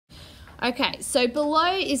Okay, so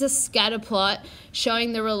below is a scatter plot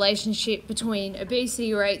showing the relationship between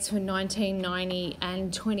obesity rates for 1990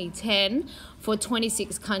 and 2010 for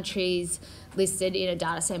 26 countries listed in a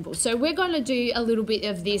data sample. So we're going to do a little bit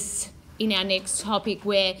of this in our next topic,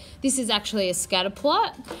 where this is actually a scatter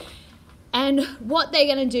plot. And what they're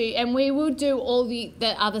going to do, and we will do all the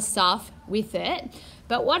other stuff with it,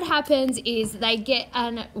 but what happens is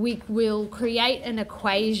we will create an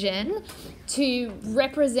equation to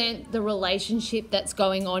represent the relationship that's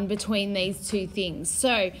going on between these two things.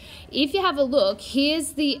 So if you have a look,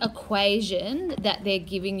 here's the equation that they're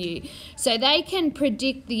giving you. So they can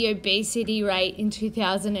predict the obesity rate in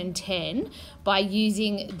 2010 by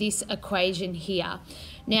using this equation here.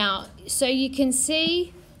 Now, so you can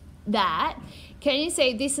see that, can you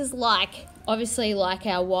see this is obviously like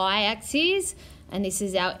our y-axis, and this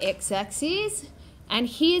is our x-axis, and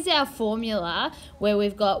here's our formula where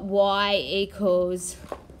we've got y equals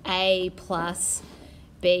a plus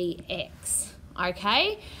bx,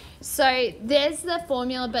 okay? So there's the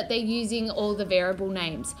formula, but they're using all the variable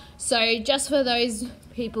names. So just for those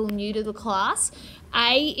people new to the class,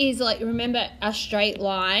 a is remember a straight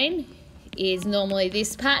line is normally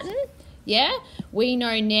this pattern. Yeah, we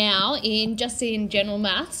know now in general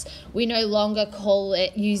maths, we no longer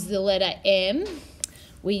use the letter M.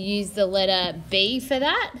 We use the letter B for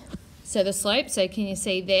that. So the slope, so can you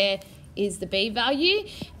see there is the B value,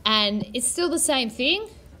 and it's still the same thing.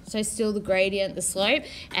 So still the gradient, the slope,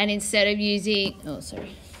 and instead of using, the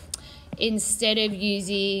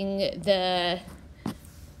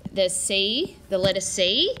letter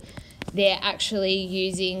C, they're actually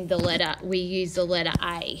using we use the letter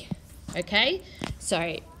A. Okay,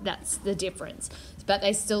 so that's the difference, but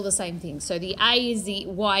they're still the same thing. So the A is the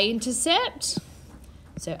y-intercept,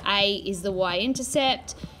 so A is the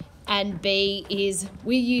y-intercept, and B is,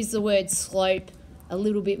 we use the word slope a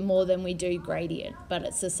little bit more than we do gradient, but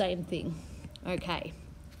it's the same thing. Okay,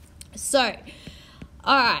 so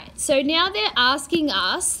all right, so now they're asking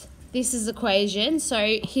us, this is equation,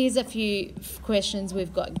 so here's a few questions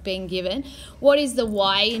we've been given. What is the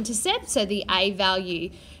y-intercept? So the A value.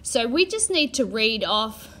 So we just need to read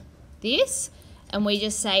off this, and we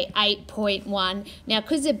just say 8.1. Now,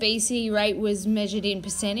 because the obesity rate was measured in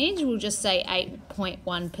percentage, we'll just say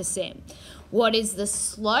 8.1%. What is the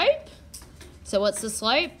slope? So what's the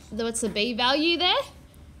slope? What's the B value there?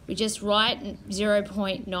 We just write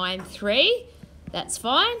 0.93. That's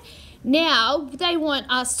fine. Now, they want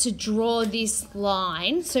us to draw this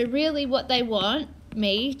line. So really what they want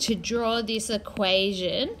me to draw this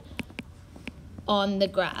equation on the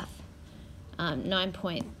graph,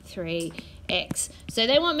 9.3x. So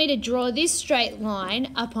they want me to draw this straight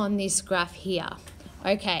line up on this graph here.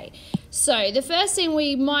 Okay, so the first thing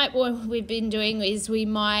we've been doing is we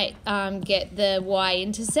might get the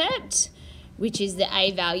y-intercept, which is the A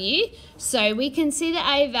value. So we can see the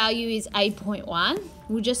A value is 8.1.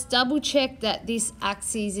 We'll just double check that this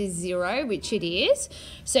axis is 0, which it is.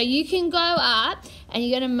 So you can go up and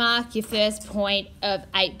you're going to mark your first point of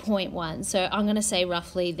 8.1. So I'm going to say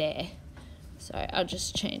roughly there. So I'll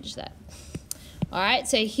just change that. All right,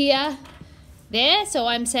 so here, there. So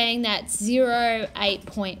I'm saying that's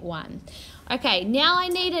 8.1. Okay, now I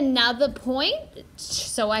need another point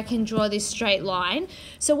so I can draw this straight line.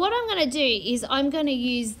 So what I'm going to do is I'm going to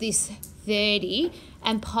use this 30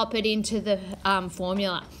 and pop it into the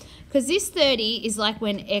formula, because this 30 is like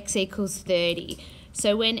when x equals 30.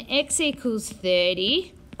 So when x equals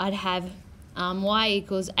 30, I'd have y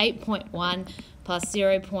equals 8.1 plus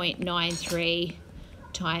 0.93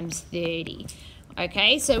 times 30.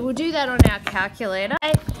 Okay, so we'll do that on our calculator.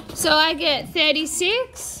 So I get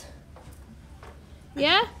 36.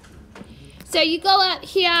 Yeah? So you go up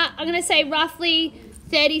here, I'm going to say roughly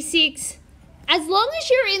 36. As long as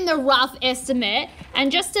you're in the rough estimate, and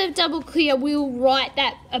just to double clear, we'll write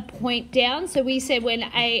that a point down. So we said when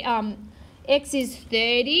x is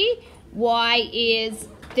 30, y is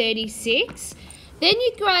 36. Then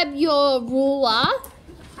you grab your ruler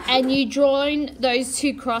and you join those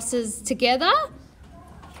two crosses together.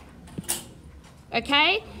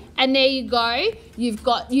 Okay? And there you go, you've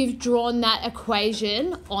drawn that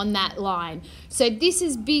equation on that line. So this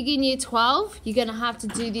is big in year 12. You're going to have to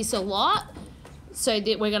do this a lot, so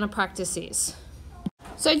that we're going to practice this.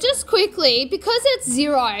 So just quickly, because it's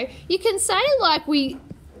 0, you can say like we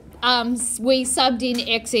subbed in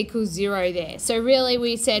x equals 0 there. So really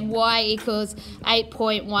we said y equals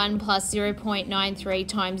 8.1 plus 0.93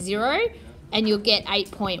 times 0, and you'll get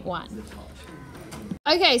 8.1.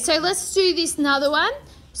 Okay, so let's do this another one.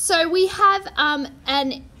 So we have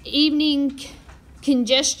an evening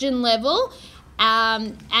congestion level,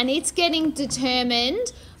 and it's getting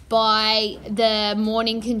determined by the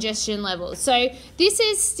morning congestion level. So this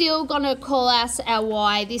is still going to call us our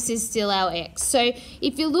y, this is still our x. So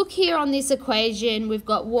if you look here on this equation, we've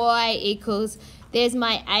got y equals, there's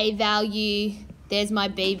my a value, there's my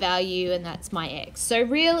b value, and that's my x. So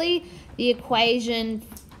really, the equation,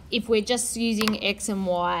 if we're just using x and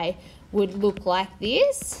y, would look like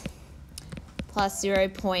this, plus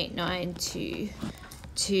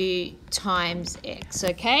 0.922 times x,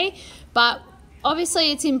 okay? But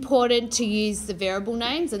obviously, it's important to use the variable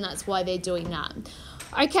names, and that's why they're doing that.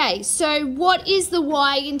 Okay, so what is the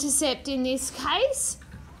y-intercept in this case?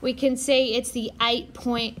 We can see it's the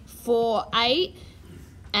 8.48,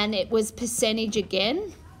 and it was percentage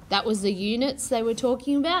again. That was the units they were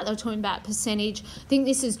talking about. They were talking about percentage. I think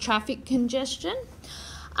this is traffic congestion.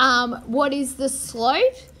 What is the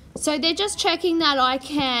slope? So they're just checking that I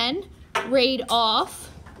can read off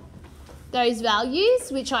those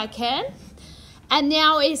values, which I can. And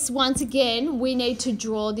now it's, once again, we need to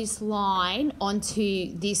draw this line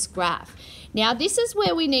onto this graph. Now, this is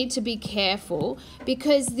where we need to be careful,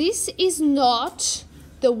 because this is not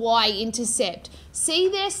the y-intercept. See,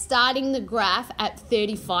 they're starting the graph at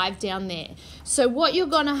 35 down there. So what you're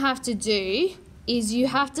going to have to do is you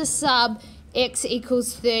have to sub x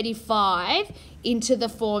equals 35 into the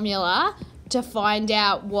formula to find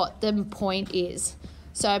out what the point is.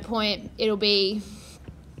 So it'll be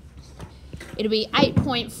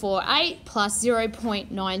 8.48 plus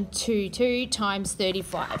 0.922 times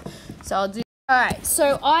 35. So I'll do, all right,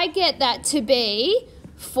 so I get that to be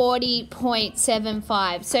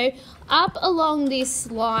 40.75. So up along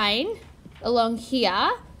this line, along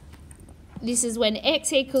here, this is when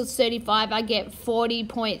x equals 35, I get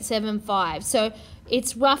 40.75. So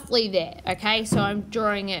it's roughly there, okay? So I'm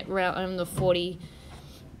drawing it around on the 40,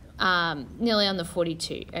 nearly on the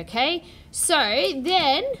 42, okay? So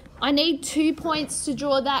then I need 2 points to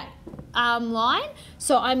draw that line.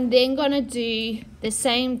 So I'm then going to do the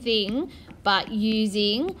same thing, but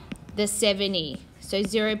using the 70. So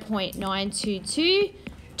 0.922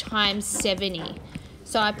 times 70.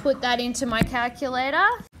 So I put that into my calculator.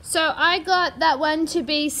 So I got that one to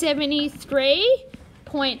be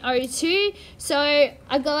 73.02. So I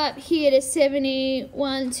got up here to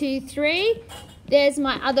 7123. There's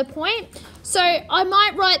my other point. So I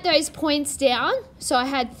might write those points down. So I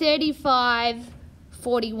had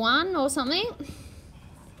 35.41 or something.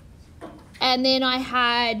 And then I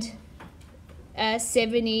had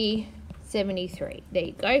 73. There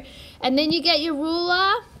you go. And then you get your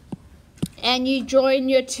ruler and you join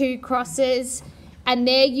your two crosses. And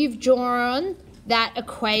there you've drawn that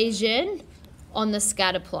equation on the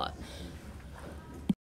scatter plot.